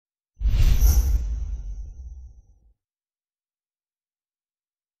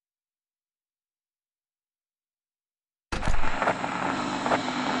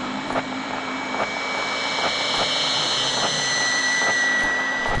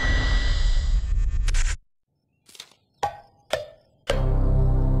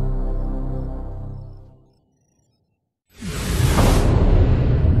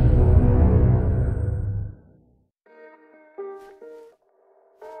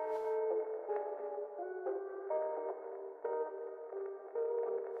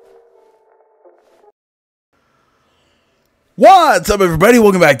What's up, everybody?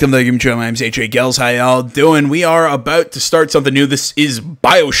 Welcome back to the Game Show. My name's H.A. Gels. How y'all doing? We are about to start something new. This is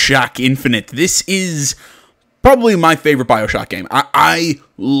BioShock Infinite. This is probably my favorite BioShock game. I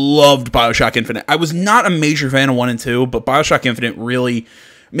loved BioShock Infinite. I was not a major fan of 1 and 2, but BioShock Infinite really...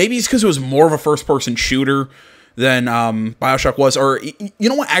 Maybe it's because it was more of a first-person shooter than BioShock was. Or, you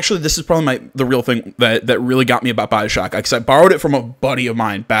know what? Actually, this is probably the real thing that really got me about BioShock. Because I borrowed it from a buddy of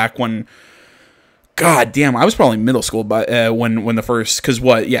mine back when... God damn, I was probably in middle school when the first, because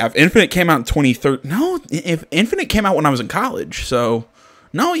what, yeah, if Infinite came out in 2013, no, if Infinite came out when I was in college, so,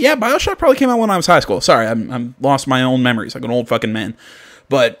 no, yeah, BioShock probably came out when I was high school. Sorry, I'm lost my own memories, like an old fucking man,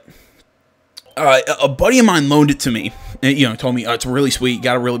 but, a buddy of mine loaned it to me, and, you know, told me, oh, it's really sweet,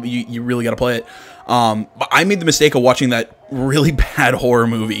 you really gotta play it, but I made the mistake of watching that really bad horror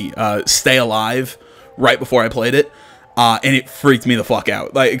movie, Stay Alive, right before I played it. And it freaked me the fuck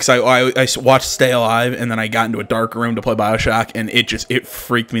out. Like, cause I watched Stay Alive, and then I got into a dark room to play BioShock, and it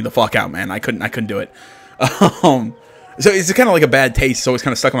freaked me the fuck out, man. I couldn't do it. So it's kind of like a bad taste. So it's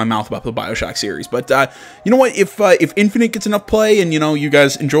kind of stuck in my mouth about the BioShock series. But you know what? If Infinite gets enough play, and you know you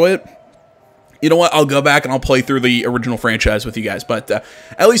guys enjoy it, you know what? I'll go back and I'll play through the original franchise with you guys. But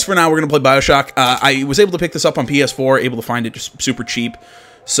at least for now, we're gonna play BioShock. I was able to pick this up on PS4, able to find it just super cheap.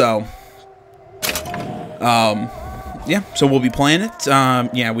 So, yeah, so we'll be playing it.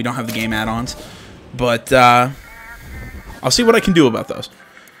 Yeah, we don't have the game add-ons, but I'll see what I can do about those.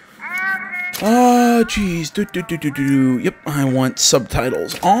 Oh, jeez. Yep, I want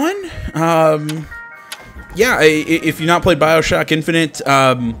subtitles on. Yeah, if you've not played BioShock Infinite,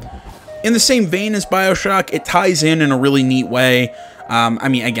 in the same vein as BioShock, it ties in a really neat way. I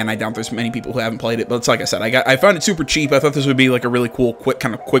mean, again, I doubt there's many people who haven't played it, but it's like I said, I found it super cheap. I thought this would be like a really cool, quick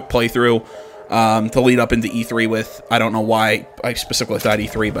playthrough. To lead up into E3 with. I don't know why I specifically thought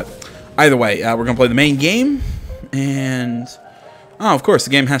E3, but either way, we're going to play the main game, and, oh, of course,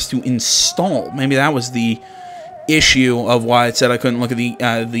 the game has to install. Maybe that was the issue of why it said I couldn't look at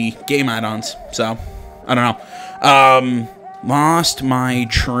the game add-ons, so, I don't know. Lost my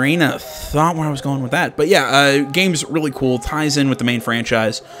train of thought where I was going with that, but yeah, game's really cool, ties in with the main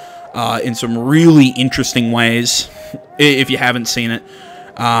franchise in some really interesting ways, if you haven't seen it.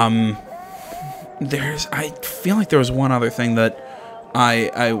 I feel like there was one other thing that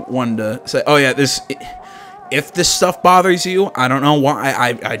I wanted to say. Oh yeah, if this stuff bothers you, I don't know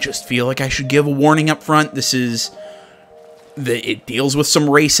why. I just feel like I should give a warning up front. It deals with some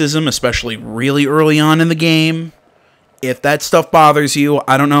racism, especially really early on in the game. If that stuff bothers you,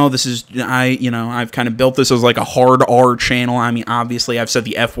 I don't know. I've kind of built this as like a hard R channel. I mean, obviously, I've said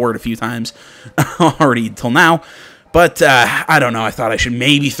the F word a few times already till now, but I don't know. I thought I should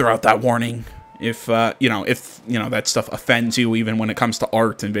maybe throw out that warning. If that stuff offends you, even when it comes to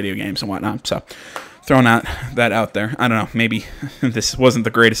art and video games and whatnot. So, throwing that out there. I don't know, maybe this wasn't the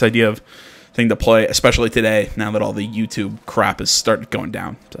greatest thing to play, especially today, now that all the YouTube crap has started going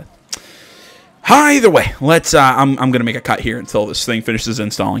down. So, either way, let's, I'm going to make a cut here until this thing finishes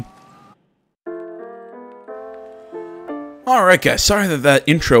installing. Alright guys, sorry that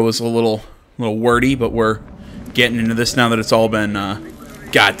intro was a little wordy, but we're getting into this now that it's all been,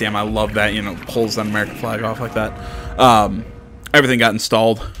 God damn, I love that, you know, pulls that American flag off like that. Everything got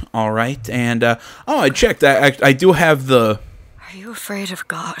installed, all right, and, oh, I checked, I do have the... Are you afraid of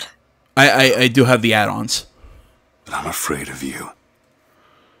God? I do have the add-ons. But I'm afraid of you.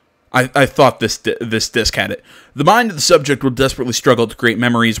 I thought this disc had it. The mind of the subject will desperately struggle to create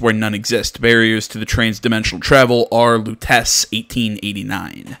memories where none exist. Barriers to the trans-dimensional travel are Lutece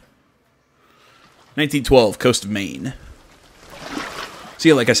 1889. 1912, coast of Maine. So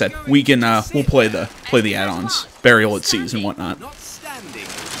yeah, like I said, we can we'll play the add-ons, burial at seas and whatnot. Not standing,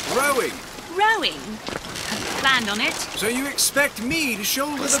 rowing. Rowing? I've planned on it. So you expect me to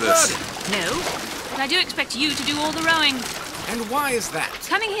shoulder What's the this? burden? No, but I do expect you to do all the rowing. And why is that?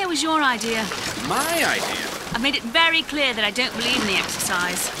 Coming here was your idea. My idea. I've made it very clear that I don't believe in the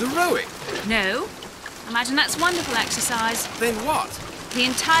exercise. The rowing. No. Imagine that's wonderful exercise. Then what? The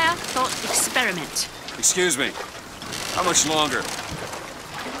entire thought experiment. Excuse me. How much longer?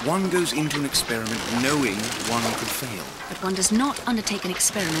 One goes into an experiment knowing one could fail. But one does not undertake an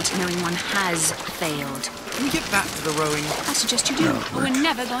experiment knowing one has failed. Can we get back to the rowing? I suggest you do, or we're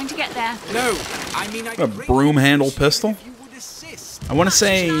never going to get there. No, I mean A broom handle pistol? If you would assist. I want to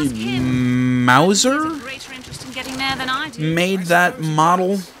say Ask him. Mauser He's a greater interest in getting there than I do. made that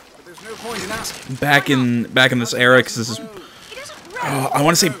model But there's no point in asking. back in this era, because this is He doesn't row. I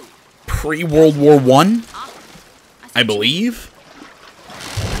want to say pre-World War I, I believe.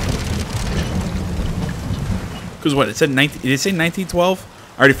 Because what, it said did it say 1912?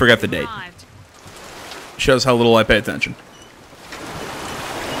 I already forgot the date. Shows how little I pay attention.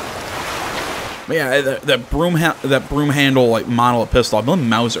 But yeah, that broom handle like model of pistol, I believe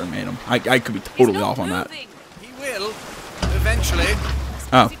Mauser made them. I could be totally off on that. He will, eventually.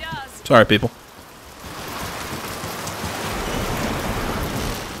 Oh, sorry, people.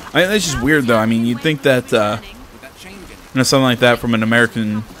 That's just weird, though. I mean, you'd think that, With that change in it. something like that from an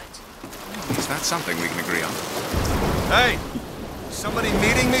American. Is that something we can agree on? Hey! Somebody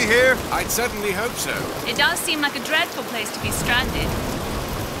meeting me here? I'd certainly hope so. It does seem like a dreadful place to be stranded.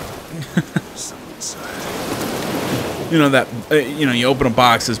 You open a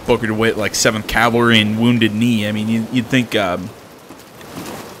box, this Booker DeWitt, like 7th Cavalry and Wounded Knee. I mean, you'd think,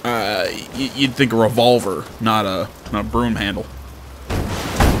 you'd think a revolver, not a broom handle.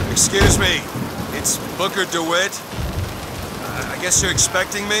 Excuse me. It's Booker DeWitt. I guess you're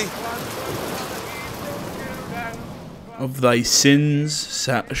expecting me? Of thy sins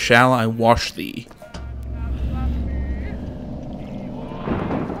shall I wash thee.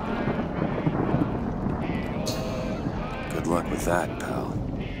 Good luck with that, pal.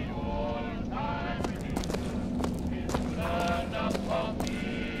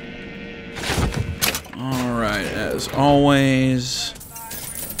 Alright, as always,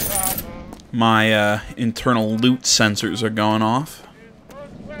 my internal loot sensors are going off.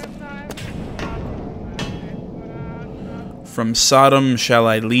 From Sodom shall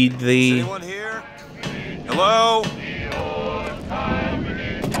I lead thee. Is anyone here? Hello?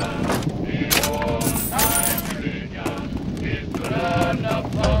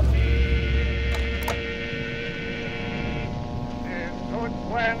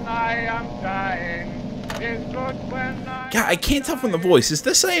 God, I can't tell from the voice. Is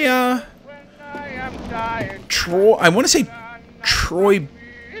this a, Troy? I want to say Troy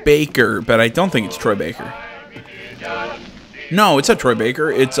Baker, but I don't think it's Troy Baker. No, it's not Troy Baker.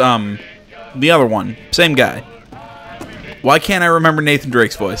 It's, the other one. Same guy. Why can't I remember Nathan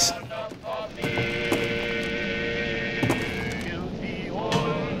Drake's voice?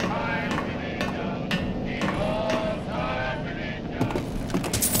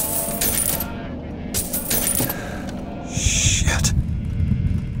 Shit.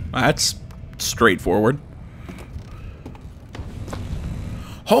 That's straightforward.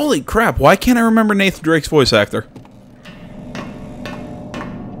 Holy crap, why can't I remember Nathan Drake's voice actor?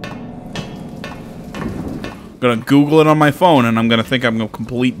 I'm gonna Google it on my phone, and I'm gonna think I'm a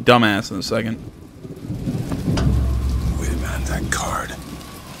complete dumbass in a second. Wait a minute, that card.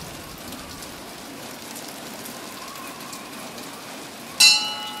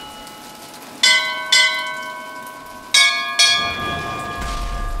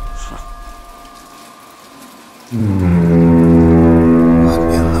 What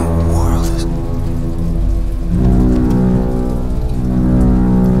in the world is...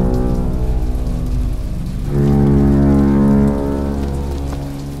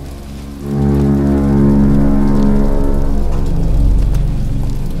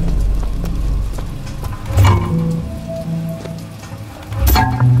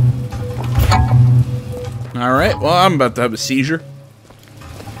 Alright, well, I'm about to have a seizure.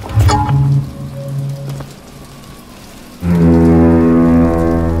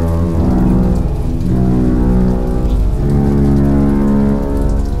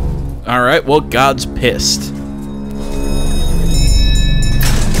 Alright, well, God's pissed.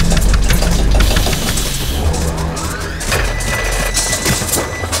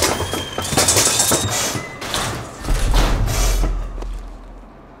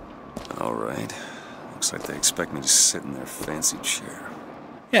 All right. Looks like they expect me to sit in their fancy chair.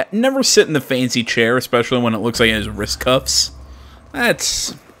 Yeah, never sit in the fancy chair, especially when it looks like it has wrist cuffs.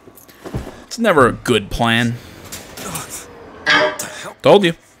 It's never a good plan. Told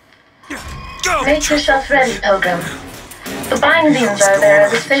you. Go! Make yourself ready, Pilgrim. The bindings are there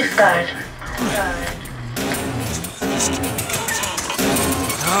as a safeguard.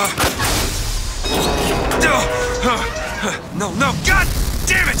 No, no, God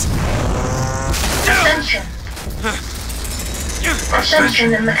damn it! Ascension.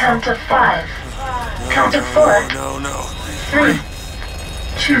 Ascension in the count of 5. Count of 4. No, no. 3,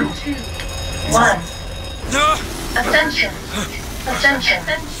 2, 1. No! Ascension. Ascension.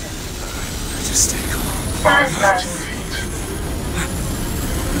 Just stay calm. 5,000 feet.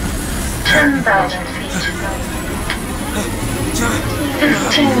 10,000 feet.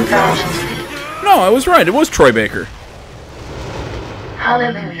 15,000 feet. No, I was right. It was Troy Baker.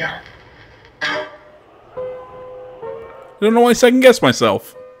 Hallelujah. I don't know why I second guess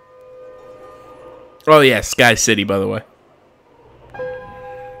myself. Oh yeah, Sky City, by the way.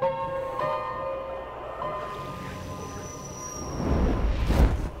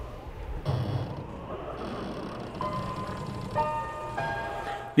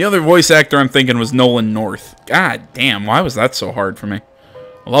 The other voice actor I'm thinking was Nolan North. God damn, why was that so hard for me?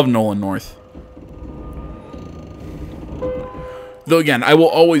 I love Nolan North. Though again, I will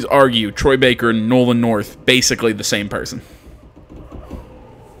always argue Troy Baker and Nolan North, basically the same person.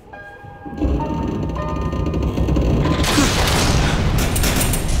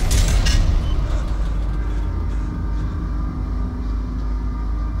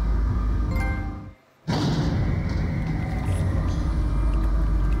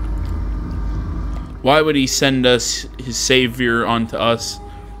 Why would he send us, his savior, onto us,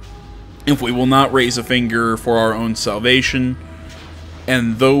 if we will not raise a finger for our own salvation?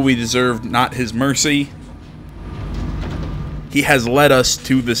 And though we deserve not his mercy, he has led us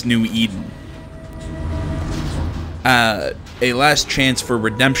to this new Eden. A last chance for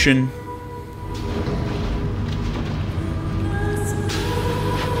redemption.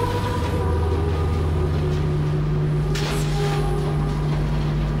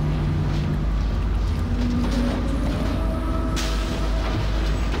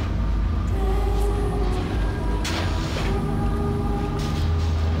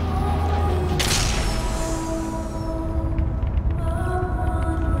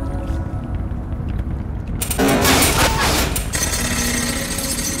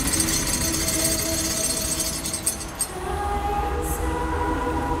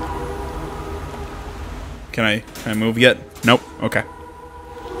 Can I move yet? Nope. Okay.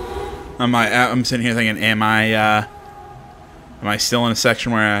 I'm sitting here thinking, am I still in a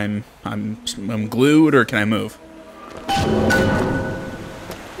section where I'm glued, or can I move?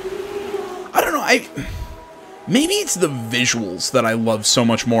 I don't know. Maybe it's the visuals that I love so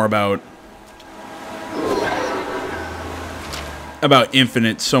much more about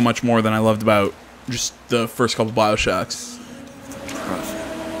Infinite, so much more than I loved about just the first couple BioShocks.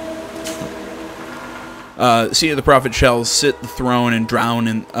 Seat of the Prophet shall sit the throne and drown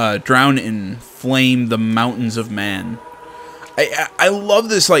in flame the mountains of man. I love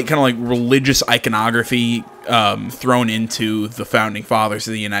this kind of religious iconography thrown into the founding fathers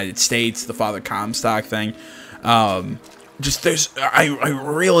of the United States, the Father Comstock thing. I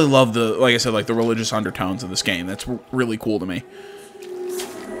really love the, like I said, the religious undertones of this game. That's really cool to me.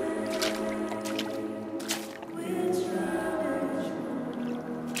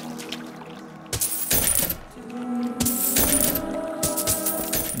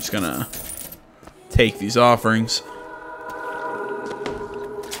 Gonna take these offerings.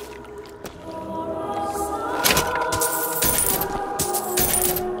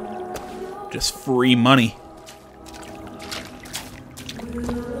 Just free money.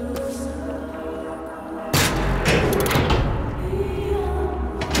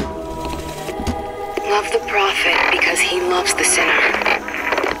 Love the prophet because he loves the sinner.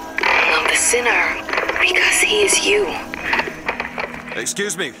 Love the sinner because he is you.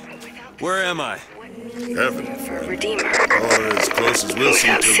 Excuse me, where am I? Heaven. For a redeemer. Or as close as we'll see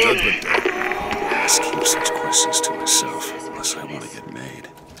Without till sin. Judgment Day. I just keep such questions to myself, unless I want to get made.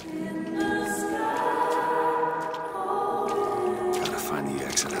 Gotta find the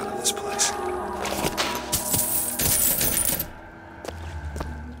exit out of this place.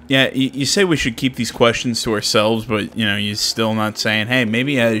 Yeah, you say we should keep these questions to ourselves, but, you're still not saying, hey,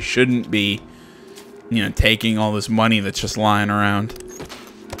 maybe I shouldn't be, taking all this money that's just lying around.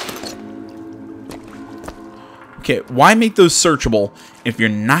 Okay, why make those searchable if you're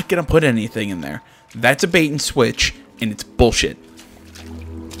not going to put anything in there? That's a bait and switch, and it's bullshit.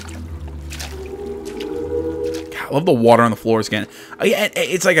 God, I love the water on the floors again.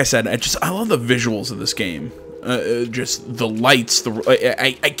 It's like I said, I love the visuals of this game. Just the lights.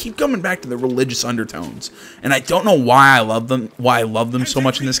 I keep coming back to the religious undertones, and I don't know why I love them. Why I love them so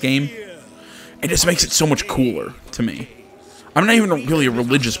much in this game. It just makes it so much cooler to me. I'm not even really a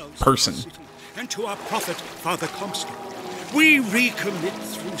religious person. And to our prophet, Father Comstock, we recommit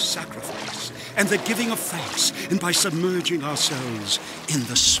through sacrifice and the giving of thanks, and by submerging ourselves in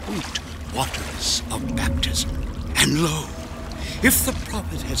the sweet waters of baptism. And lo, if the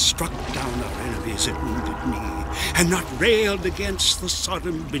prophet had struck down our enemies at wounded knee, and not railed against the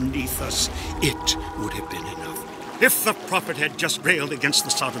Sodom beneath us, it would have been enough. If the prophet had just railed against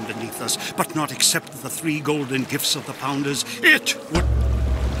the Sodom beneath us, but not accepted the 3 golden gifts of the founders, it would...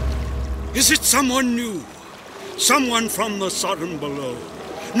 Is it someone new? Someone from the Sodom below,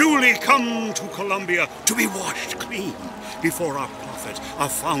 newly come to Columbia to be washed clean before our prophet, our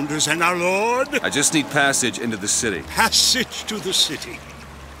founders, and our Lord? I just need passage into the city. Passage to the city.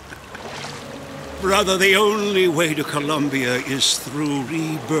 Brother, the only way to Columbia is through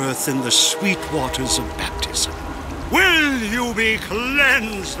rebirth in the sweet waters of baptism. Will you be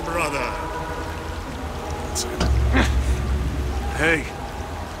cleansed, brother? Hey,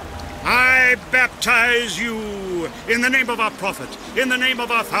 I baptize you in the name of our prophet, in the name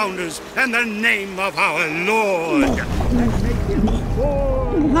of our founders, and the name of our Lord. And make him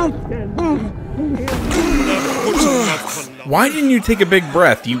born in the bosom of Columbia. Why didn't you take a big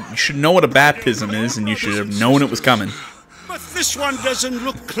breath? You should know what a baptism is, and you should have known it was coming. But this one doesn't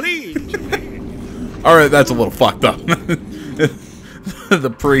look clean to me. Alright, that's a little fucked up.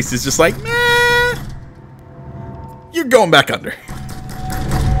 The priest is just like, nah, you're going back under.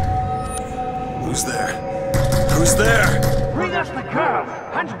 Who's there? Who's there? Bring us the girl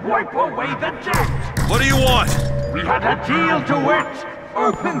and wipe away the debt. What do you want? We had a deal to it.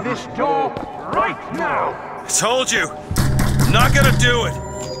 Open this door right now. I told you. I'm not gonna do it.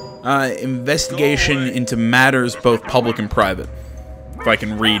 Investigation into matters both public and private. If I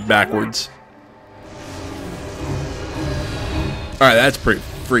can read backwards. Alright, that's pretty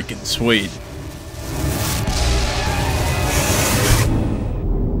freaking sweet.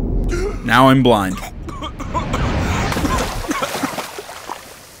 Now I'm blind.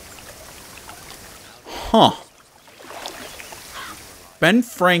 Huh. Ben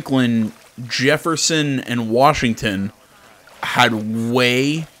Franklin, Jefferson, and Washington had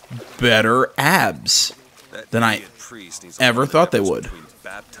way better abs than I ever thought they would.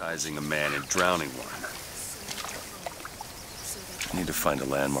 Baptizing a man and drowning one. I need to find a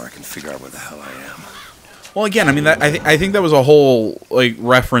landmark and figure out where the hell I am. Well, again, I mean, I think that was a whole like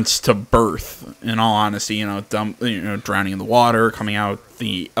reference to birth. In all honesty, drowning in the water, coming out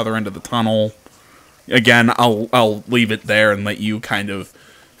the other end of the tunnel. Again, I'll leave it there and let you kind of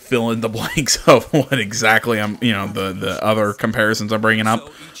fill in the blanks of what exactly I'm, the other comparisons I'm bringing up.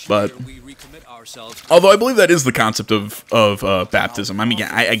 But although I believe that is the concept of baptism. I mean,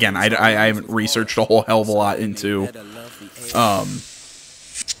 I haven't researched a whole hell of a lot into.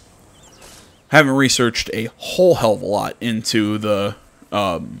 Haven't researched a whole hell of a lot into the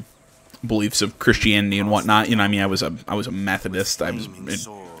beliefs of Christianity and whatnot. I mean, I was a Methodist.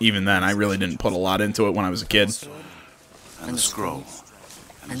 Even then, I really didn't put a lot into it when I was a kid. And the scroll.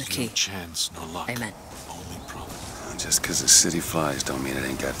 And the key. Chance, no luck. Amen. Only promise. Just because the city flies don't mean it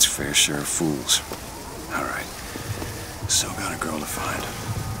ain't got its fair share of fools. All right. Still got a girl to find.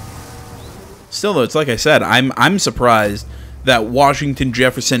 Still, though, it's like I said, I'm surprised that Washington,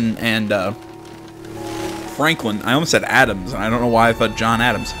 Jefferson, and Franklin. I almost said Adams, and I don't know why I thought John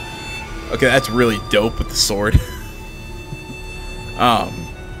Adams. Okay, that's really dope with the sword.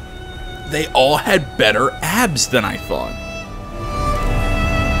 They all had better abs than I thought.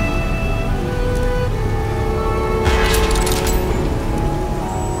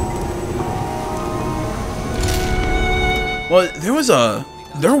 Well,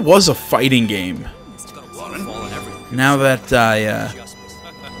 there was a fighting game. Now that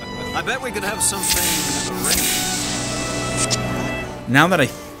I bet we could have something arranged. Now that I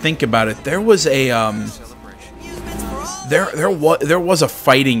think about it, there was a there was a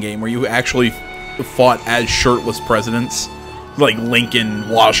fighting game where you actually fought as shirtless presidents, like Lincoln,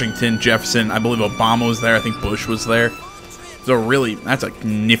 Washington, Jefferson. I believe Obama was there. I think Bush was there. So that's a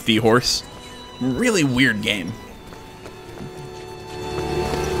nifty horse. Really weird game.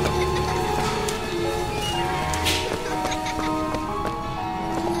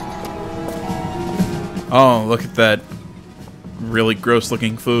 Oh, look at that really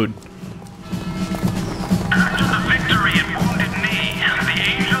gross-looking food. After the victory at Wounded Knee, the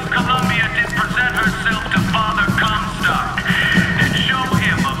Angel Columbia did present herself to Father Comstock and show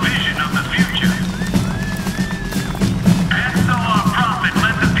him a vision of the future. And so our prophet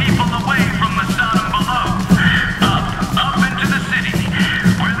led the people away from the Sodom below, up into the city,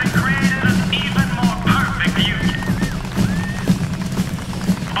 where they created an even more perfect union.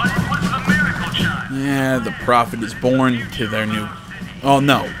 But it was the miracle child. Yeah, the prophet is born to their new... Oh,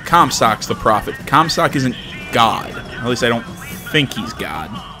 no. Comstock's the prophet. Comstock isn't God. At least I don't think he's God.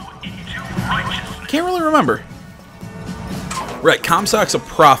 Can't really remember. Right, Comstock's a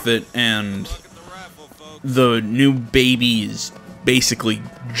prophet, and the new baby is basically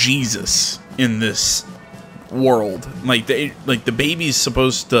Jesus in this world. Like the baby's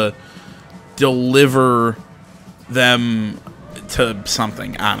supposed to deliver them to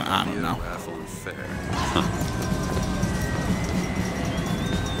something. I don't know.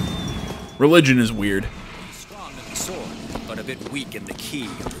 Religion is weird. Strong in the sword, but a bit weak in the key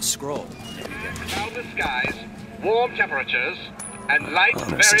of the scroll. Cloudless skies, warm temperatures, and light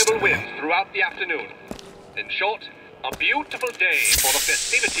variable winds throughout the afternoon. In short, a beautiful day for the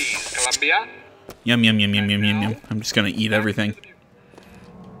festivities, Columbia. Yum, yum, yum, yum, yum, yum, yum. I'm just gonna eat everything. Okay,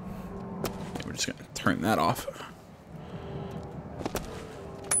 we're just gonna turn that off.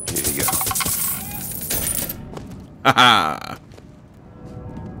 Here you go. Haha.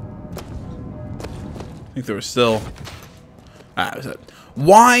 think there was still... that was it.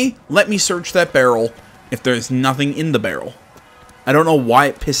 Why let me search that barrel if there's nothing in the barrel? I don't know why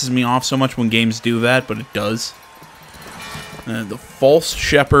it pisses me off so much when games do that, but it does. The false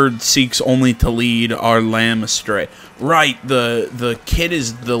shepherd seeks only to lead our lamb astray. Right, the kid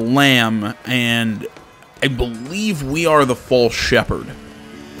is the lamb, and I believe we are the false shepherd.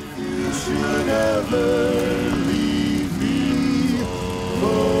 You should never leave me,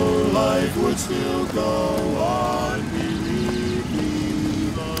 though life would still go on.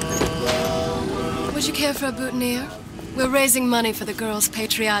 Would you care for a boutonniere? We're raising money for the Girls'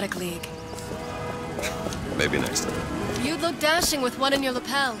 Patriotic League. Maybe next time. You'd look dashing with one in your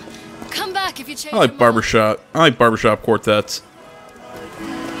lapel. Come back if you change I like barbershop. I like barbershop quartets.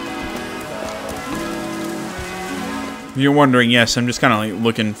 If you're wondering, yes, I'm just kind of like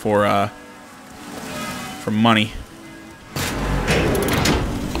looking for money.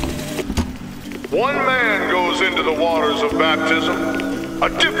 One man goes into the waters of baptism. A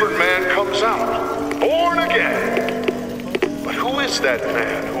different man comes out, born again. But who is that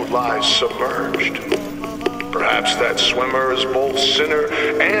man who lies submerged? Perhaps that swimmer is both sinner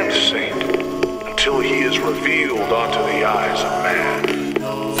and saint, until he is revealed onto the eyes of man.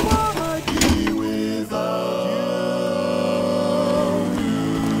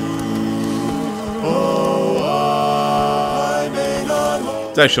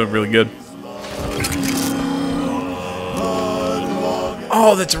 It's actually really good.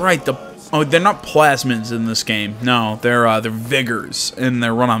 Oh, that's right. They're not plasmids in this game. No, they're vigors, and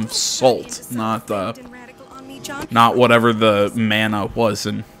they're run on salt, not whatever the mana was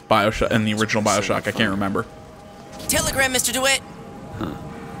in BioShock, in the original BioShock. I can't remember. Telegram, Mr. DeWitt. Huh.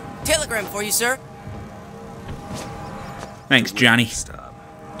 Telegram for you, sir. Thanks, Johnny. Stop.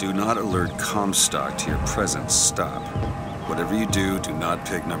 Do not alert Comstock to your presence. Stop. Whatever you do, do not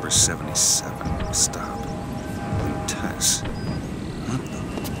pick number 77. Stop. And Tess.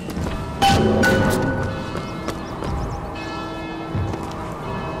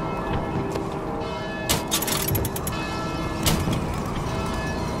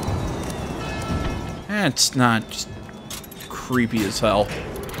 That's not just creepy as hell.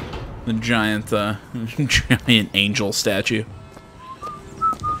 The giant, giant angel statue.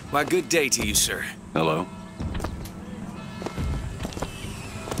 Why, good day to you, sir. Hello.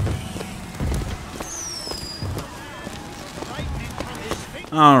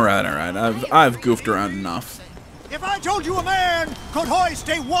 All right. I've goofed around enough. If I told you a man could hoist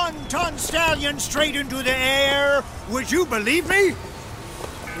a 1-ton stallion straight into the air, would you believe me?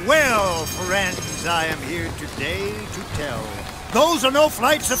 Well, friends, I am here today to tell. Those are no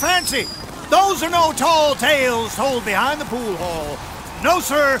flights of fancy. Those are no tall tales told behind the pool hall. No,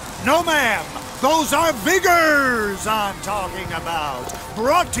 sir, no, ma'am. Those are vigors I'm talking about.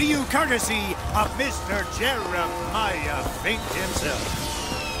 Brought to you courtesy of Mr. Jeremiah Fink himself.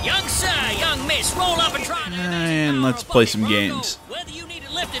 Young sir, young miss, roll up and try to... And let's play some games. Whether you need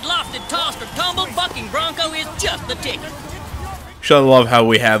it lifted, lofted, tossed, or tumbled, bucking bronco is just the ticket. I love how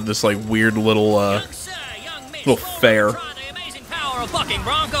we have this like weird little fair. The amazing power of bucking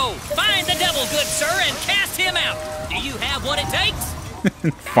bronco. Find the devil, good sir, and cast him out. Do you have what it takes?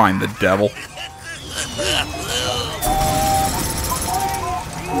 Find the devil.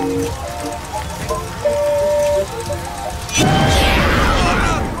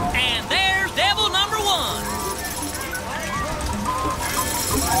 And there's devil number 1.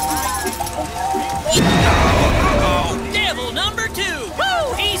 Devil number 2.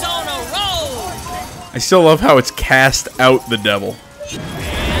 Woo! He's on a roll. I still love how it's cast out the devil. And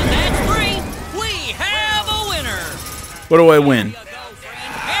that's 3. We have a winner. What do I win?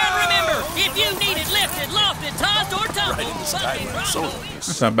 And remember, if you need it lifted, lofted, tossed, or tumbled,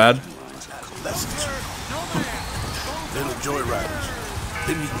 That's not bad. Little joyriders.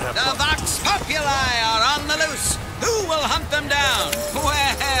 The Vox Populi are on the loose. Who will hunt them down?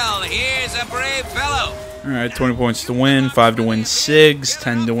 Well, here's a brave fellow. Alright, 20 points to win, 5 to win SIGs,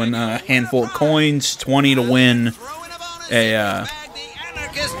 10 to win a handful of coins, 20 to win a,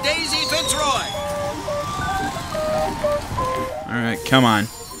 Anarchist Daisy Fitzroy. Alright, come on.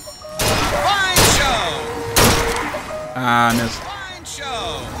 Fine show. Ah, missed. Fine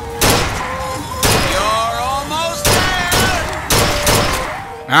show. You're almost there.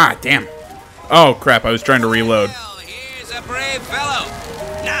 Ah, damn. Oh, crap, I was trying to reload. Well, here's a brave fellow.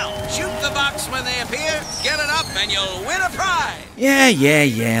 Now, shoot the box when they appear, get it up, and you'll win a prize.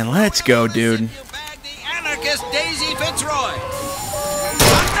 Yeah, let's go, dude. The Anarchist Daisy Fitzroy.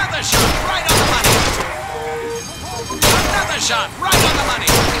 Another shot right on the money. Another shot right on the money.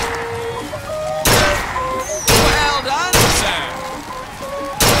 Well done, sir.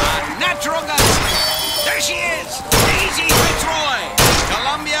 A natural gunslinger. There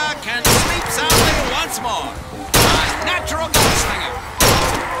more. A natural gunslinger.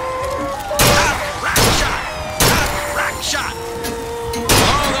 Rack shot. Rack shot.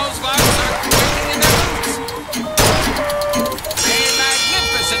 Oh, those Vox are quaking in their boots. A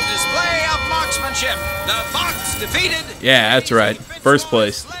magnificent display of marksmanship. The Vox defeated. Yeah, that's right. First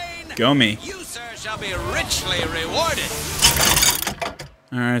place. Go me. You, sir, shall be richly rewarded.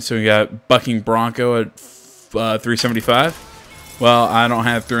 Alright, so we got Bucking Bronco at 375. Well, I don't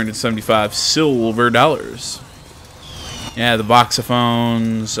have 375 silver dollars. Yeah, the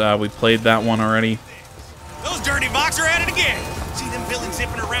Voxophones. We played that one already. Those dirty Vox are at it again. See them villains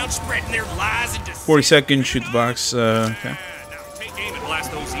zipping around, spreading their lies and deceit. 40 seconds, shoot the Vox. Okay. Take aim and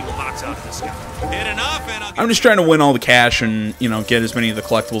blast those evil Vox out of the sky. Hit enough and I'll I'm just trying to win all the cash and, you know, get as many of the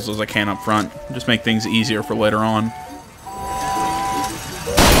collectibles as I can up front. Just make things easier for later on.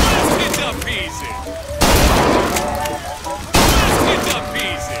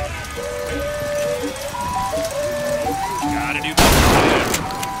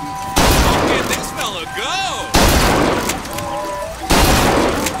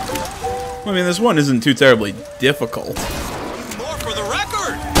 I mean, this one isn't too terribly difficult. More for the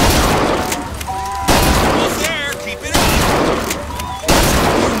record. Almost there. Keep it up.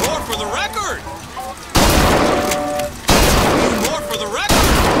 More for the record. More for the record.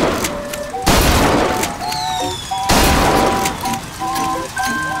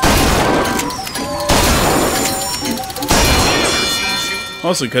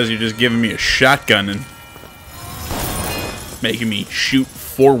 Mostly because you're just giving me a shotgun and making me shoot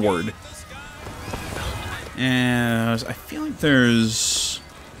forward. And I feel like there's...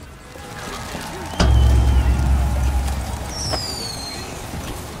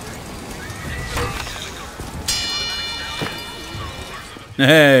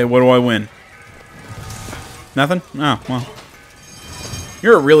 Hey, what do I win? Nothing? Oh, well.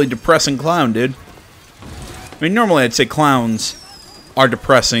 You're a really depressing clown, dude. I mean, normally I'd say clowns are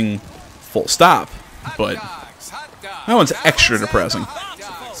depressing, full stop. But that one's extra depressing.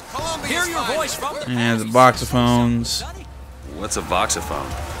 Hear your voice from the And the Voxophones. What's a voxophone?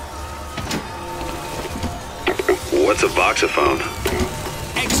 What's a voxophone?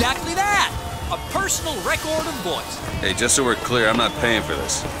 Exactly that. A personal record of voice. Hey, just so we're clear, I'm not paying for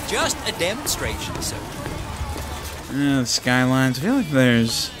this. Just a demonstration, sir. The skylines. I feel like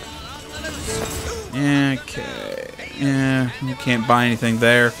there's... Yeah, okay. Yeah, you can't buy anything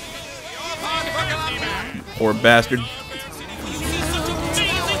there. Poor bastard.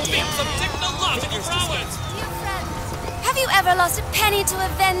 Have you ever lost a penny to a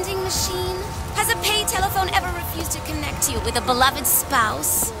vending machine? Has a pay telephone ever refused to connect you with a beloved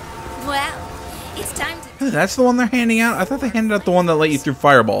spouse? Well, it's time to... Hey, that's the one they're handing out? I thought they handed out the one that let you through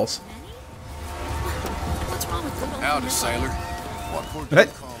fireballs. What's wrong with good old Howdy, sailor.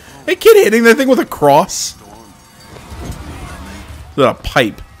 Hey, kid hitting that thing with a cross? Is that a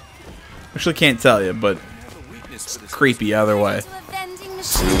pipe? Actually, can't tell you, but it's creepy either way.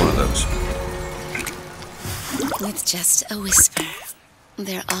 One of those. With just a whisper,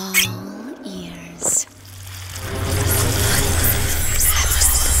 they're all ears.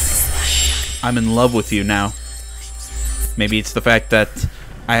 I'm in love with you now. Maybe it's the fact that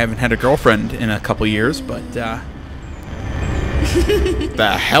I haven't had a girlfriend in a couple years, but the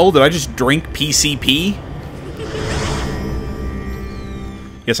hell did I just drink PCP?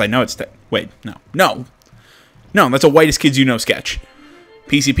 Yes, I know it's wait, no, that's a Whitest Kids You Know sketch.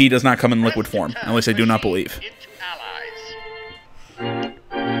 PCP does not come in liquid form, at least I do not believe. What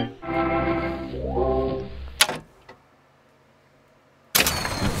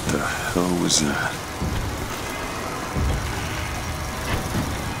the hell was that?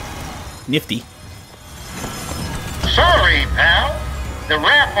 Nifty. Sorry, pal. The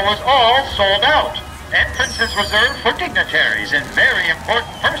raffle is all sold out. Entrance is reserved for dignitaries and very important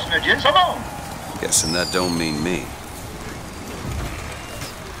personages alone. Guessing that don't mean me.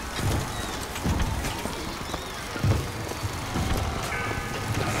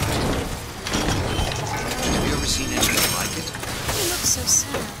 Have you ever seen anything like it? You look so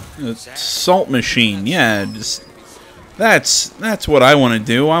sad. Salt machine, yeah, just that's what I want to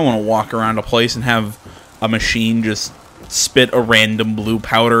do. I want to walk around a place and have a machine just spit a random blue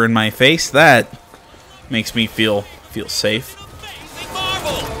powder in my face. That makes me feel safe.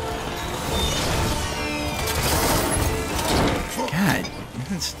 God,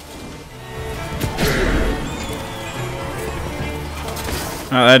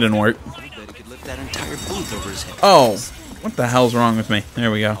 oh, that didn't work. Oh, what the hell's wrong with me? There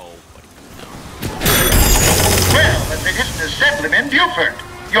we go. Well, the biggest assemblyman Buford.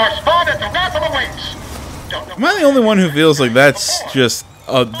 Your spot at the raffle awaits. Am I the only one who feels like that's just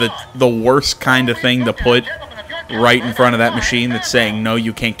the worst kind of thing to put right in front of that machine that's saying, no,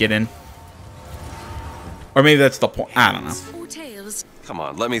 you can't get in. Or maybe that's the point. I don't know. Or tails. Come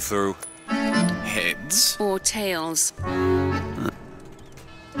on, let me through. Heads. Or tails.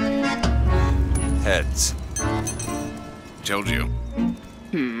 Heads. Told you.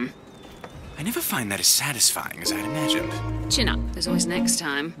 Hmm. I never find that as satisfying as I'd imagined. Chin up. There's always next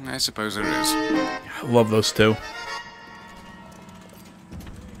time. I suppose there is. I love those two.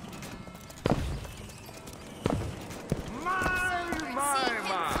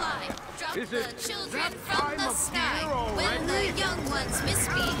 Drop the children from the sky. When the young ones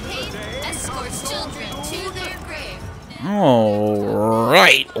misbehave, escorts children to their grave.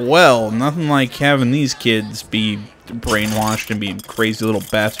 Alright, well, nothing like having these kids be brainwashed and being crazy little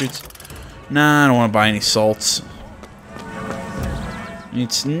bastards. Nah, I don't want to buy any salts.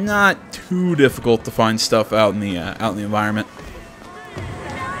 It's not too difficult to find stuff out in the environment.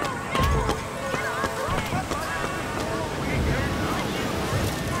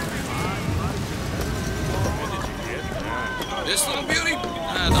 This little beauty?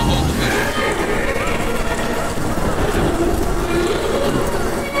 The whole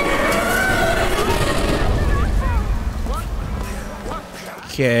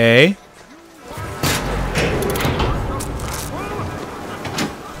Okay.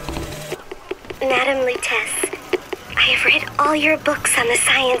 Madam Lutece, I have read all your books on the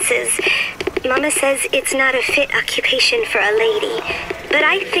sciences. Mama says it's not a fit occupation for a lady, but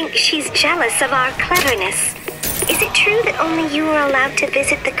I think she's jealous of our cleverness. Is it true that only you are allowed to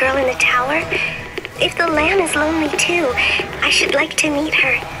visit the girl in the tower? If the lamb is lonely too, I should like to meet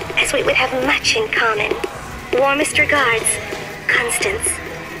her, as we would have much in common. Warmest regards, Constance.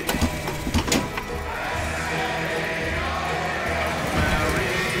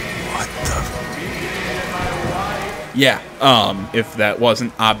 Yeah, if that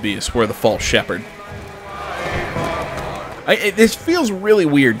wasn't obvious, we're the false shepherd. This feels really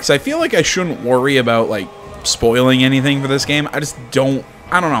weird, because I feel like I shouldn't worry about, like, spoiling anything for this game. I just don't,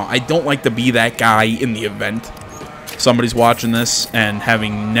 I don't know, I don't like to be that guy in the event somebody's watching this and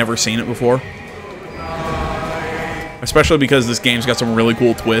having never seen it before. Especially because this game's got some really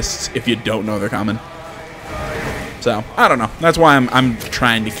cool twists if you don't know they're coming. So, I don't know. That's why I'm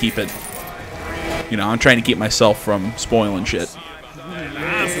trying to keep it, you know, I'm trying to keep myself from spoiling shit.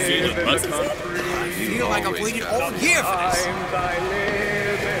 I feel like I've waited all year for this.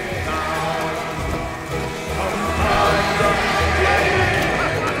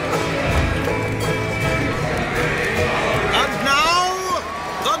 And now,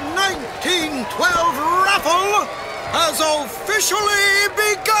 the 1912 raffle has officially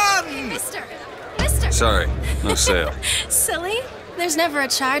begun! Mister! Sorry, no sale. Silly. There's never a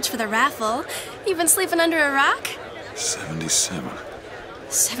charge for the raffle. You've been sleeping under a rock? 77.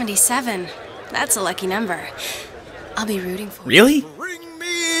 77. That's a lucky number. I'll be rooting for you. Really? Bring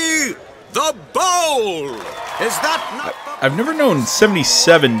me the bowl! Is that not I've never known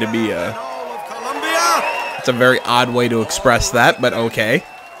 77 to be a... Columbia? It's a very odd way to express that, but okay.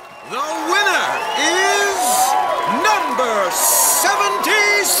 The winner is number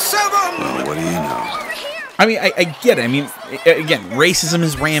 77! Well, what do you know? I mean, I get it. I mean, again, racism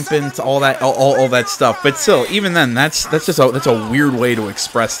is rampant, all that stuff. But still, even then, that's just a weird way to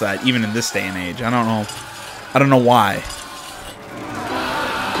express that, even in this day and age. I don't know why.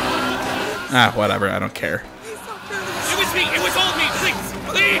 Ah, whatever. I don't care. It was me. It was all me. Please,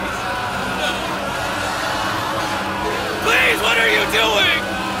 please. Please, what are you doing?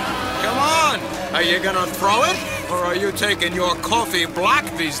 Come on! Are you gonna throw it? Or are you taking your coffee black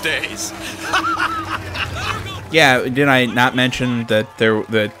these days? Yeah, did I not mention that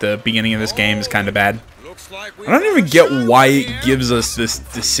the beginning of this game is kind of bad? I don't even get why it gives us this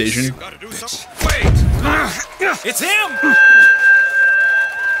decision. It's him!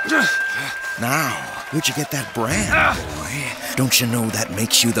 Now, where'd you get that brand, boy? Don't you know that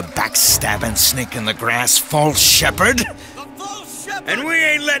makes you the backstabbing snake in the grass false shepherd? And we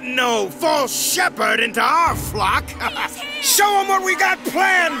ain't letting no false shepherd into our flock. Show them what we got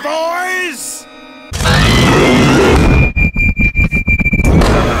planned, boys!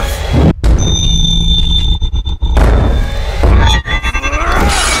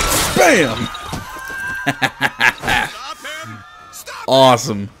 Bam!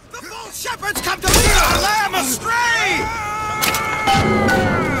 Awesome. The false shepherds come to lead our lamb astray!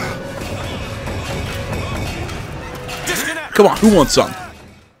 Come on, who wants some?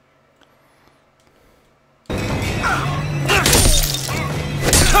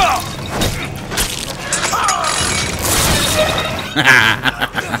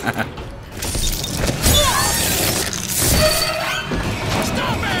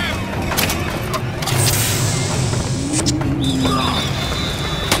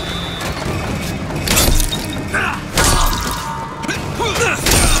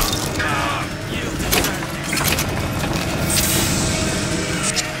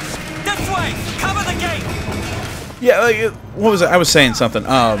 Yeah, like, what was it? I was saying something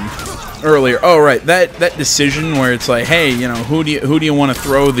earlier. Oh, right, that decision where it's like, hey, you know, who do you want to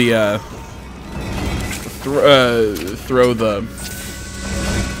throw the throw the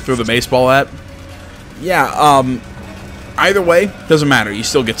baseball at? Yeah, either way, doesn't matter. You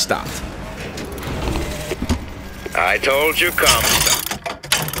still get stopped. I told you, Comstock.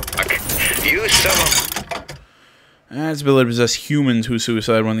 You some of... That's ability to possess humans who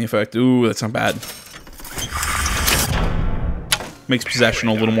suicide when the effect. Ooh, that's not bad. Makes possession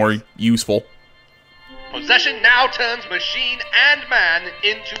a little more useful. Possession now turns machine and man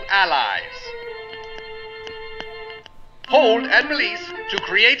into allies. Hold and release to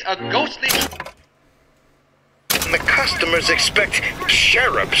create a ghostly... The customers expect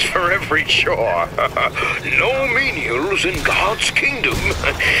cherubs for every chore. No menials in God's kingdom.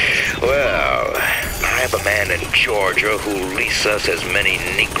 Well, I have a man in Georgia who'll lease us as many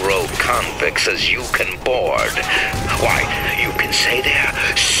Negro convicts as you can board. Why, you can say they're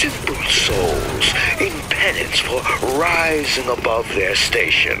simple souls in penance for rising above their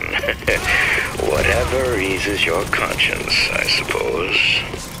station. Whatever eases your conscience, I suppose.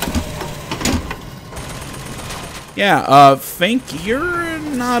 Yeah, Fink, you're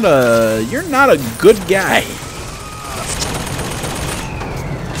not a good guy.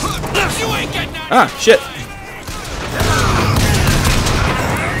 Ah, shit.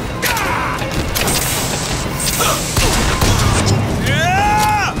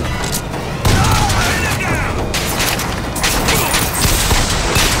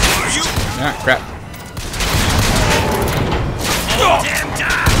 Ah, crap.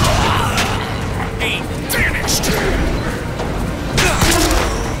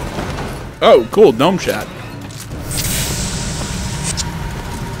 Oh, cool, dome shot.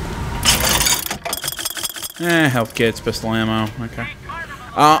 Health kits, pistol ammo. Okay.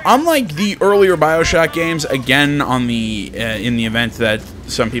 Unlike the earlier BioShock games, again on the in the event that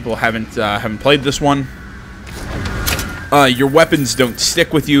some people haven't played this one, your weapons don't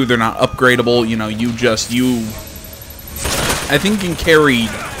stick with you. They're not upgradable. You know, I think you can carry.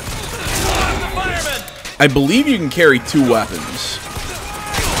 I believe you can carry 2 weapons.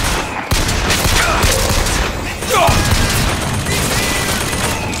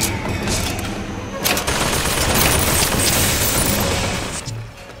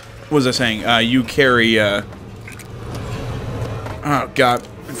 What was I saying? You carry, oh god,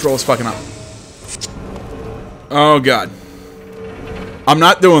 control's fucking up. Oh god. I'm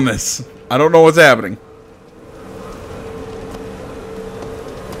not doing this. I don't know what's happening.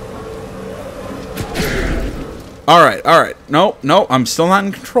 Alright, alright. No, no, I'm still not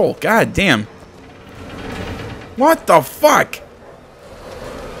in control. God damn. What the fuck?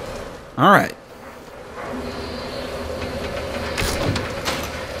 Alright.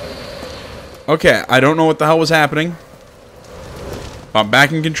 Okay, I don't know what the hell was happening. I'm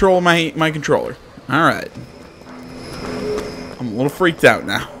back in control of my controller. Alright. I'm a little freaked out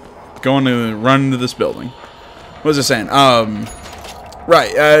now. Going to run into this building. What was I saying?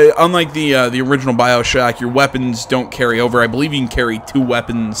 Right, unlike the original BioShock, your weapons don't carry over. I believe you can carry 2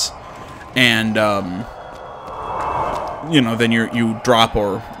 weapons, and you know, then you drop,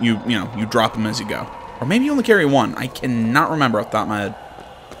 or you drop them as you go, or maybe you only carry 1. I cannot remember off the top of my head.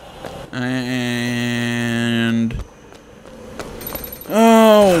 And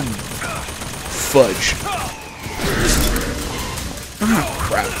oh, fudge! Oh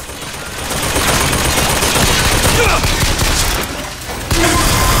crap!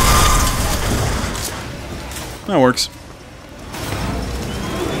 That works.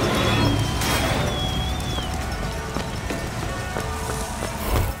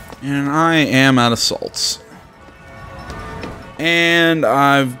 And I am out of salts. And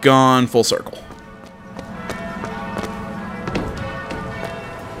I've gone full circle.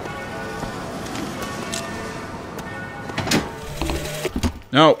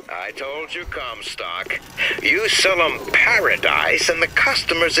 No. I told you, Comstock. You sell them paradise, and the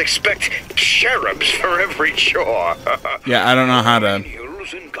customers expect cherubs for every chore. Yeah, I don't know how to...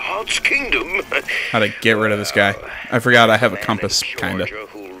 in God's kingdom. How to get rid of this guy. I forgot I have a compass, kinda.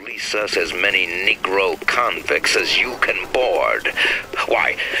 Lease us as many Negro convicts as you can board.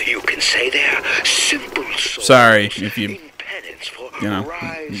 Why, you can say they're simple souls. Sorry if you know,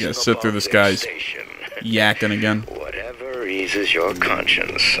 you gotta sit through this guy's yakking again. Whatever eases your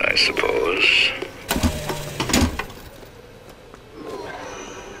conscience, I suppose.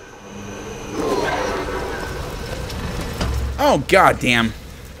 Oh, goddamn.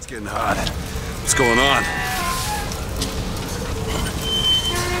 It's getting hot. What's going on?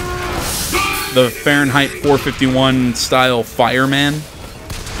 The Fahrenheit 451 style fireman.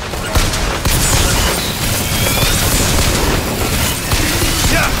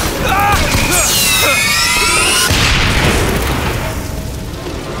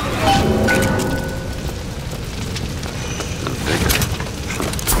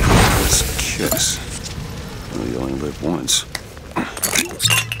 guess. Well, you only live once.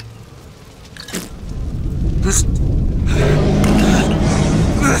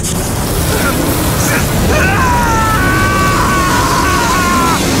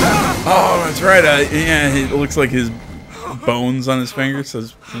 Oh, that's right. Yeah, it looks like his bones on his fingers.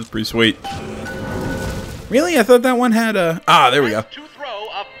 That's pretty sweet. Really? I thought that one had a... Ah, there we go. To throw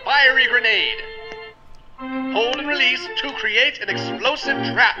a fiery grenade. Hold and release to create an explosive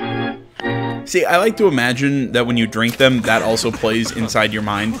trap. See, I like to imagine that when you drink them, that also plays inside your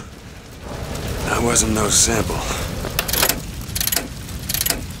mind. That wasn't no sample.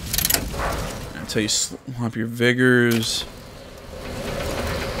 That's how you swap your vigors.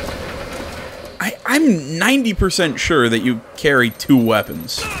 I'm 90% sure that you carry 2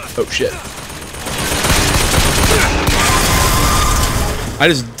 weapons. Oh, shit. I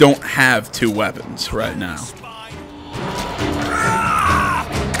just don't have 2 weapons right now.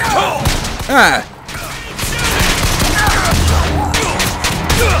 Ah!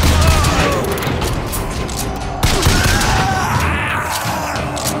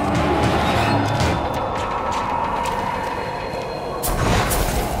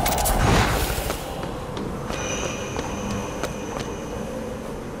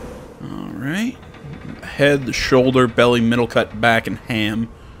 Alright. Head, the shoulder, belly, middle cut, back, and ham.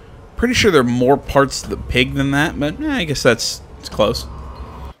 Pretty sure there are more parts to the pig than that, but I guess it's close.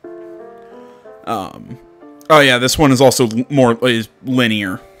 Oh yeah, this one is also is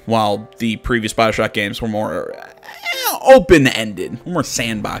linear, while the previous BioShock games were more open-ended, more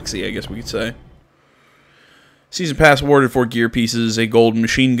sandboxy, I guess we could say. Season pass awarded 4 gear pieces, a golden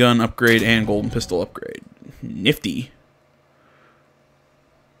machine gun upgrade, and golden pistol upgrade. Nifty.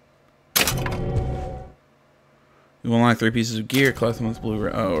 You will unlock 3 pieces of gear, collect them with blue.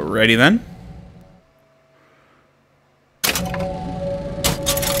 Oh, ready then?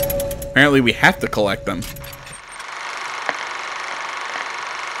 Apparently we have to collect them.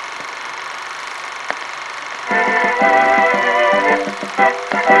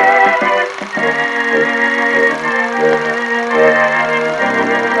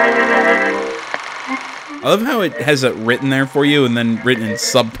 I love how it has it written there for you and then written in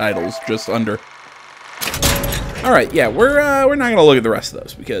subtitles just under. Alright, yeah, we're not gonna look at the rest of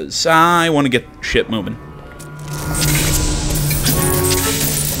those because I want to get shit moving.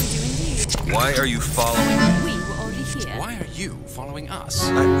 Why are you following me? We were already here. Why are you following us?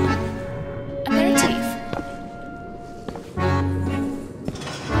 Aperitif.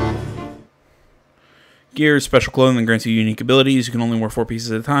 Gear, special clothing that grants you unique abilities. You can only wear 4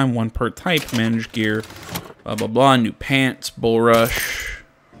 pieces at a time, 1 per type. Manage gear, blah blah blah. New pants, bull rush.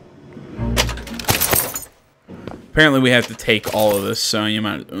 Apparently, we have to take all of this, so you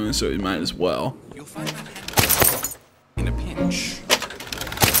might as well. You'll find that in a pinch.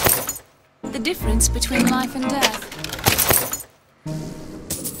 The difference between life and death.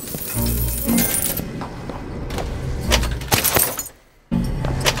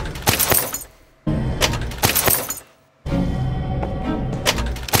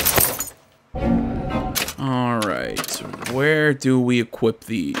 Alright, so where do we equip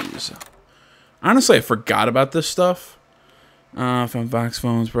these? Honestly, I forgot about this stuff. Found Vox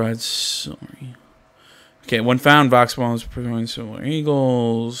Phones, Brides, sorry. Okay, when found, Vox Phones, Silver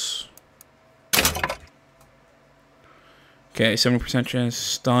Eagles. Okay, 70% chance,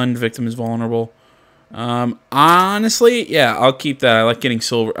 stunned, victim is vulnerable. Honestly, yeah, I'll keep that. I like getting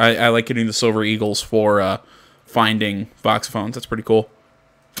silver. I like getting the Silver Eagles for finding Vox Phones. That's pretty cool.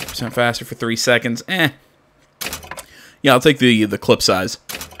 50% faster for 3 seconds. Yeah, I'll take the clip size.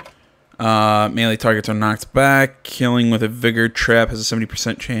 Melee targets are knocked back. Killing with a vigor trap has a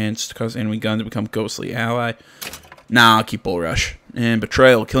 70% chance to cause enemy gun to become ghostly ally. Nah, I'll keep bull rush. And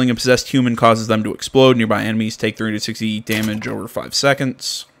betrayal. Killing a possessed human causes them to explode. Nearby enemies take 30 to 60 damage over 5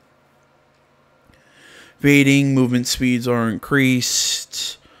 seconds. Evading. Movement speeds are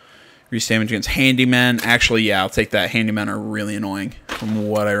increased. Increased damage against handymen. Actually, yeah, I'll take that. Handymen are really annoying from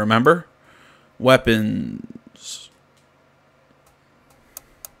what I remember. Weapons.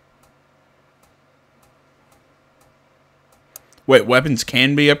 Wait, weapons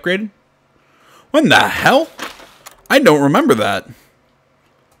can be upgraded? What in the hell? I don't remember that.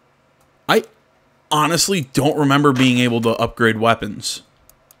 I honestly don't remember being able to upgrade weapons.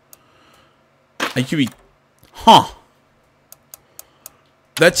 I could be... Huh.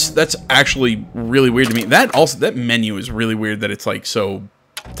 That's actually really weird to me. That menu is really weird that it's like so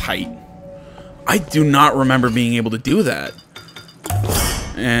tight. I do not remember being able to do that.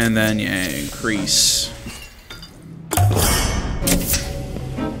 And then, yeah, increase...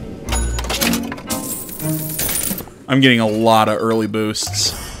 I'm getting a lot of early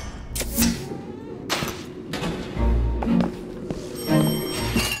boosts.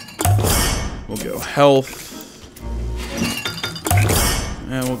 health.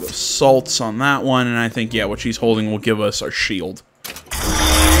 And we'll go salts on that one, and I think, yeah, what she's holding will give us our shield.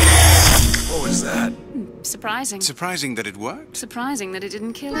 What was that? Surprising. Surprising that it worked. Surprising that it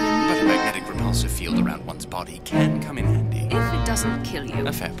didn't kill him. But a magnetic repulsive field around one's body can come in handy. If it doesn't kill you.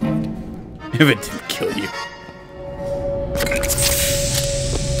 A fair point. If it didn't kill you.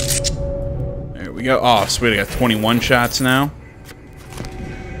 There we go. Oh, sweet, I got 21 shots now.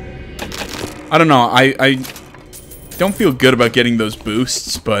 I don't know, I don't feel good about getting those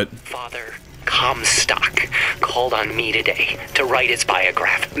boosts, but... Father Comstock called on me today to write his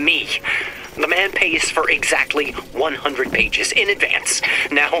biograph. Me. The man pays for exactly 100 pages in advance.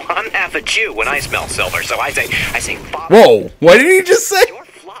 Now, I'm half a Jew when I smell silver, so I say, Father... Whoa, what did he just say? Your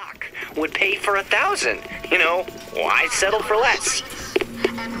flock would pay for 1,000. You know, why settle for less?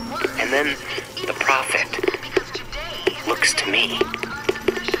 And then the prophet looks to me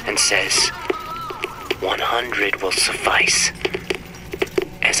and says, 100 will suffice,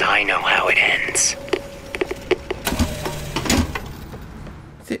 as I know how it ends.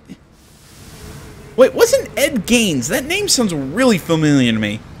 Wait, wasn't Ed Gaines? That name sounds really familiar to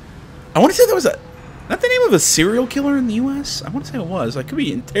me. I want to say that was not the name of a serial killer in the U.S.? I want to say it was. I could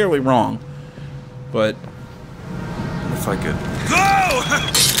be entirely wrong. But... If I could...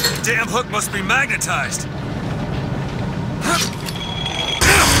 Go! Damn hook must be magnetized.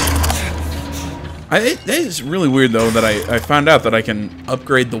 It is really weird, though, that I found out that I can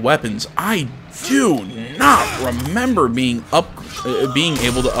upgrade the weapons. I do not remember being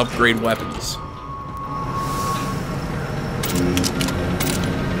able to upgrade weapons.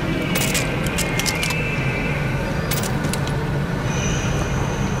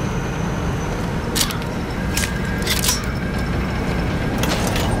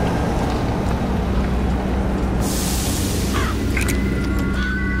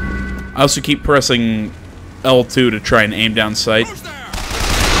 I also keep pressing L2 to try and aim down sight.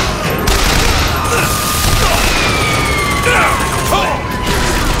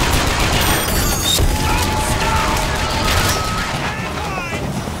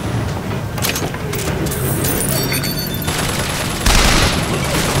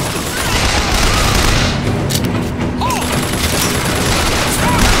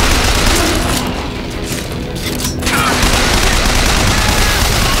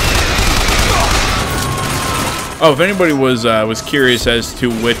 Oh, if anybody was curious as to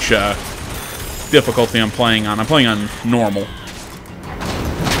which difficulty I'm playing on normal.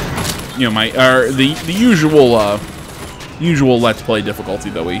 You know, the usual Let's Play difficulty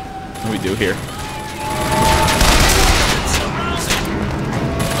that we do here.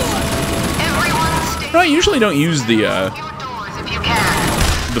 I usually don't use the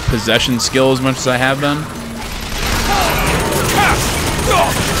possession skill as much as I have done.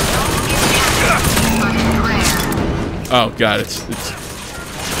 Oh god, it's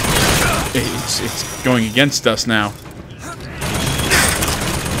going against us now.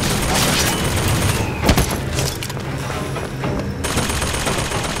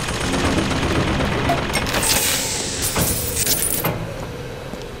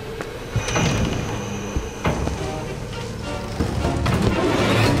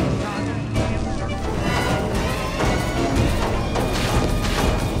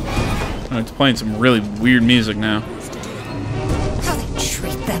 Oh, it's playing some really weird music now.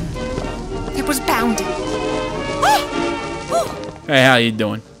 It was bounded. Hey, how you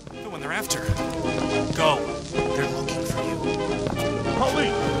doing? The one they're after. Go. They're looking for you.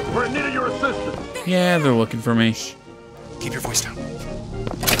 Police, we're in need of your assistance. Yeah, they're looking for me. Keep your voice down.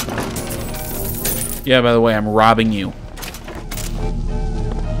 Yeah, by the way, I'm robbing you.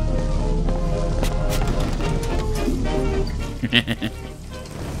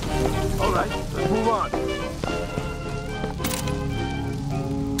 All right, let's move on.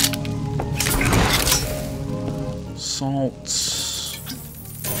 Salts.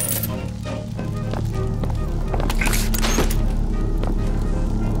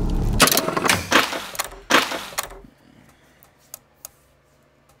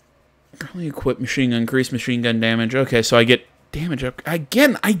 Currently equipped machine gun, increased machine gun damage. Okay, so I get damage up.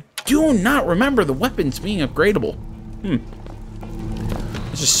 Again, I do not remember the weapons being upgradable.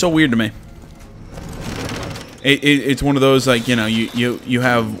 It's just so weird to me. It's one of those, like, you know, you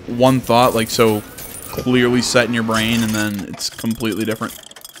have one thought, like, so clearly set in your brain, and then it's completely different.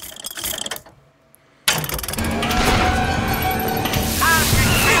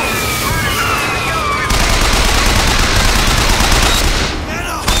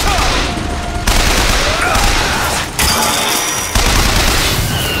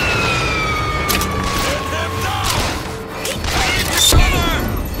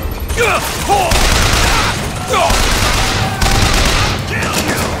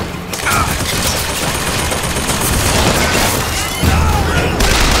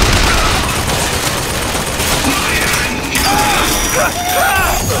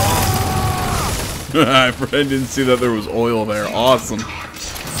 I didn't see that there was oil there. Awesome.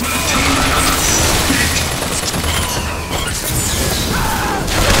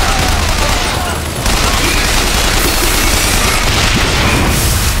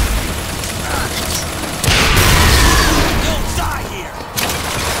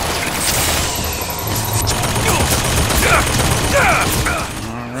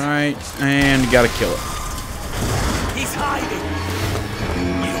 Alright, and you gotta kill it. He's hiding.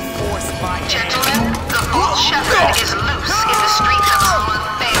 You forced my Gentlemen, the false shepherd is loose in the streets of our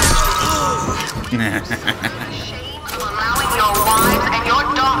affairs. Shame of allowing your wives and your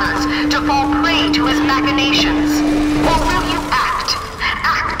daughters to fall prey to his machinations. Or will you act?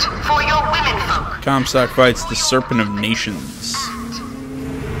 Act for your womenfolk. Comstock fights the Serpent of Nations.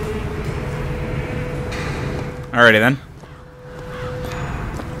 Alrighty then.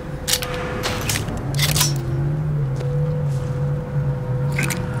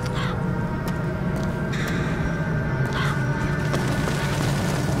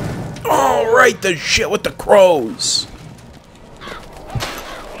 Alright, the shit with the crows.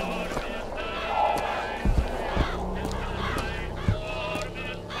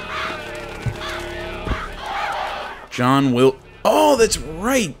 John will. Oh, that's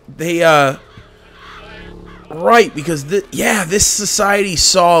right. They right, because this society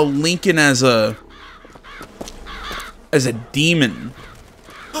saw Lincoln as a demon.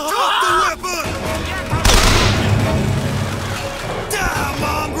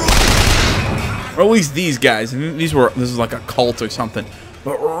 Or at least these guys. This is like a cult or something.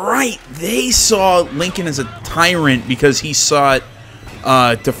 But right, they saw Lincoln as a tyrant because he sought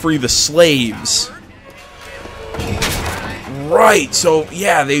to free the slaves. Right, so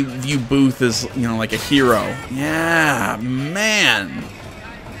yeah, they view Booth as, you know, like a hero. Yeah, man.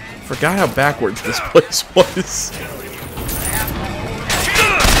 Forgot how backwards this place was.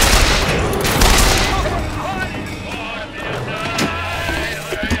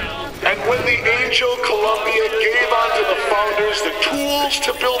 And when the Angel Columbia gave unto the founders the tools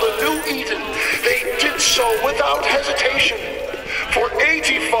to build a new Eden, they did so without hesitation. For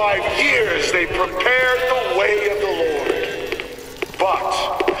 85 years they prepared the way of the Lord.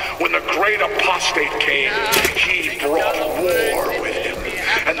 But when the great apostate came, he brought war with him.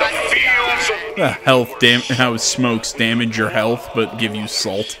 And the fields of How smokes damage your health but give you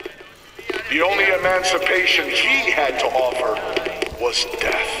salt. The only emancipation he had to offer was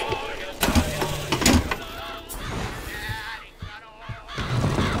death.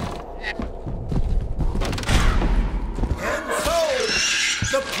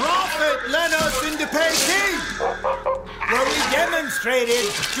 The prophet led us into Peking, where we demonstrated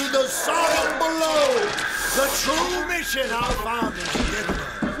to the Sodom below the true mission our founders had given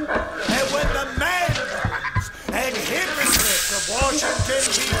us. And when the madmen and hypocrites of Washington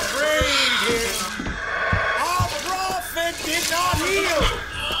betrayed him, our prophet did not heal.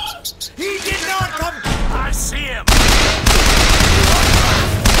 He did not come. I see him.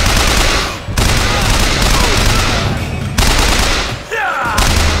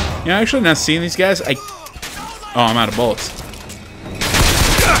 Yeah, actually, not seeing these guys. Oh, I'm out of bullets.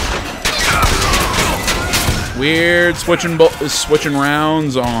 Weird switching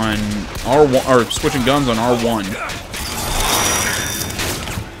rounds on R1 or switching guns on R1.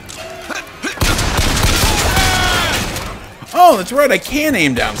 Oh, that's right. I can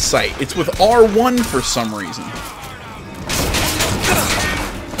aim down sight. It's with R1 for some reason.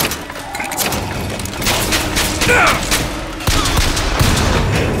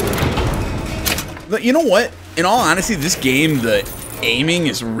 You know what? In all honesty, this game, the aiming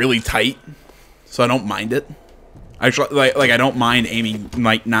is really tight, so I don't mind it. Actually, like I don't mind aiming,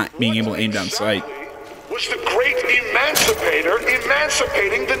 like not being able to aim down sight. Was the great emancipator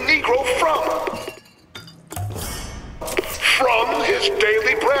emancipating the Negro from his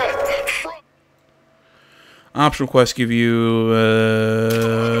daily bread? Optional quests give you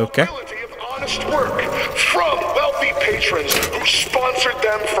okay. Honest work from wealthy patrons who sponsored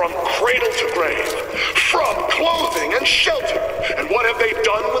them from cradle to grave, from clothing and shelter. And what have they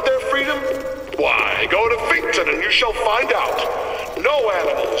done with their freedom? Why, go to Finkton and you shall find out. No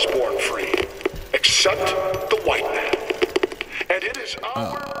animal is born free, except the white man. And it is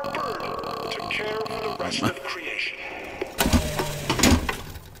our burden to care for the rest of creation.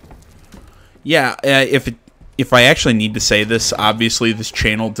 Yeah, if I actually need to say this, obviously this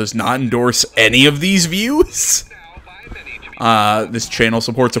channel does not endorse any of these views. This channel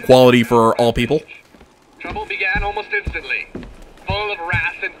supports equality for all people. Trouble began almost instantly. Full of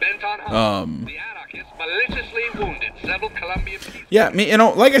wrath and bent on harm, the anarchists maliciously wounded several Colombian people. Yeah, you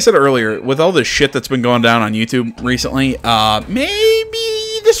know, like I said earlier, with all the shit that's been going down on YouTube recently,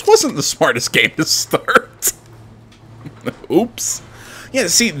 maybe this wasn't the smartest game to start. Oops. Yeah,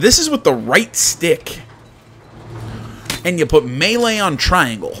 see, this is with the right stick. And you put melee on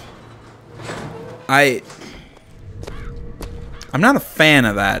triangle. I'm not a fan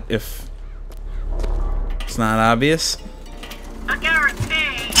of that, if it's not obvious. A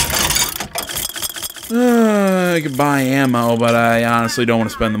guarantee. I could buy ammo, but I honestly don't want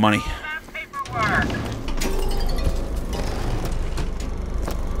to spend the money.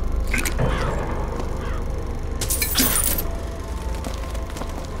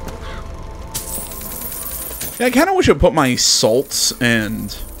 Yeah, I kind of wish I put my salts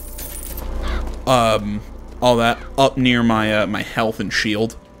and all that up near my my health and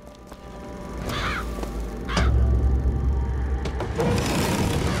shield.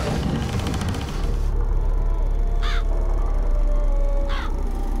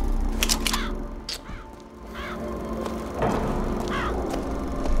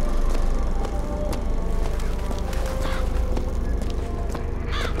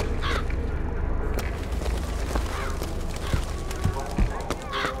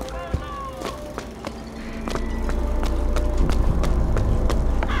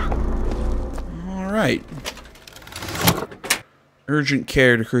 Right. Urgent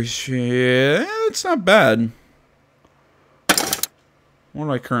care decrease. Yeah, it's not bad. What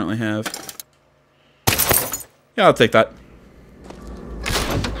do I currently have? Yeah, I'll take that.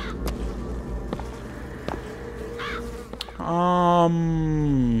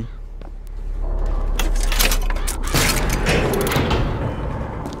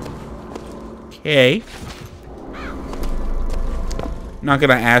 Okay. Not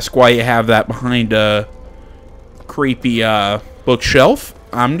gonna ask why you have that behind a creepy bookshelf.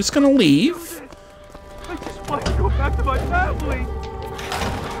 I'm just gonna leave. I just want to go back to my family.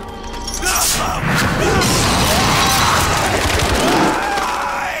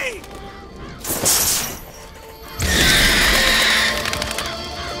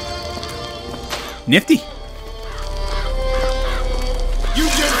 Nifty. You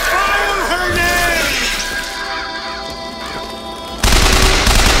just fire her name.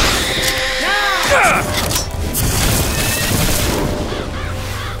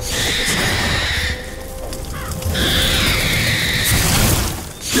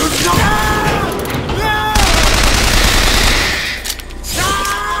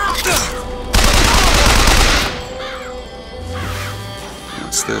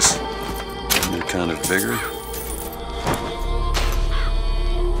 What's this? Any kind of vigor?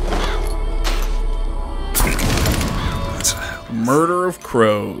 Murder of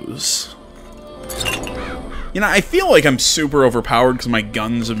crows. You know, I feel like I'm super overpowered because my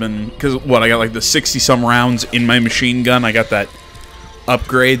guns have been... Because, what, I got like the 60-some rounds in my machine gun. I got that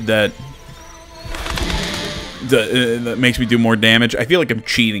upgrade that... that makes me do more damage. I feel like I'm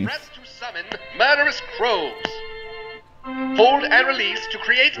cheating. Press to summon murderous crows. Hold and release to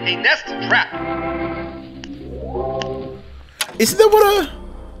create a nest trap. Isn't that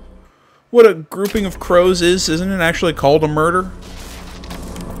what a grouping of crows is? Isn't it actually called a murder?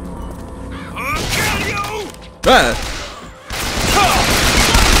 I'll kill you. Ah.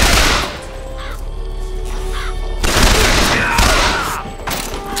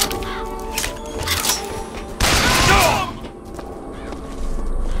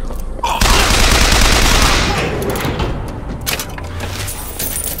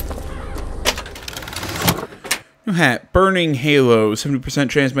 New hat. Burning Halo. 70%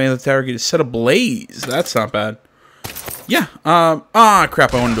 chance melee target is set ablaze. That's not bad. Yeah.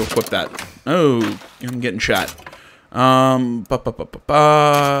 Crap. I wanted to equip that. Oh, I'm getting shot. Yeah,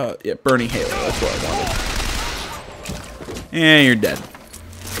 Burning Halo. That's what I wanted. And you're dead.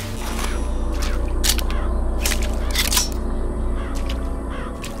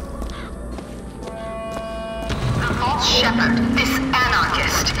 Shepherd, this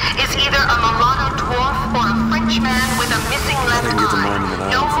anarchist, is either a mulatto dwarf or a French man with a missing left eye.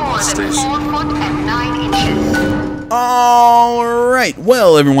 No more than 4 foot and 9 inches. Alright,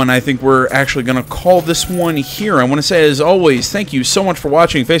 well everyone, I think we're actually going to call this one here. I want to say, as always, thank you so much for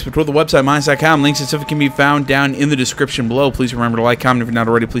watching. Facebook, Twitter, the website, minds.com. Links and stuff can be found down in the description below. Please remember to like, comment if you're not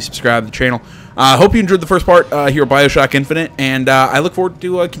already. Please subscribe to the channel. I hope you enjoyed the first part here at BioShock Infinite, and I look forward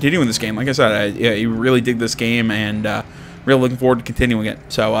to continuing this game. Like I said, I really dig this game, and really looking forward to continuing it.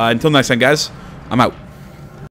 So until next time, guys, I'm out.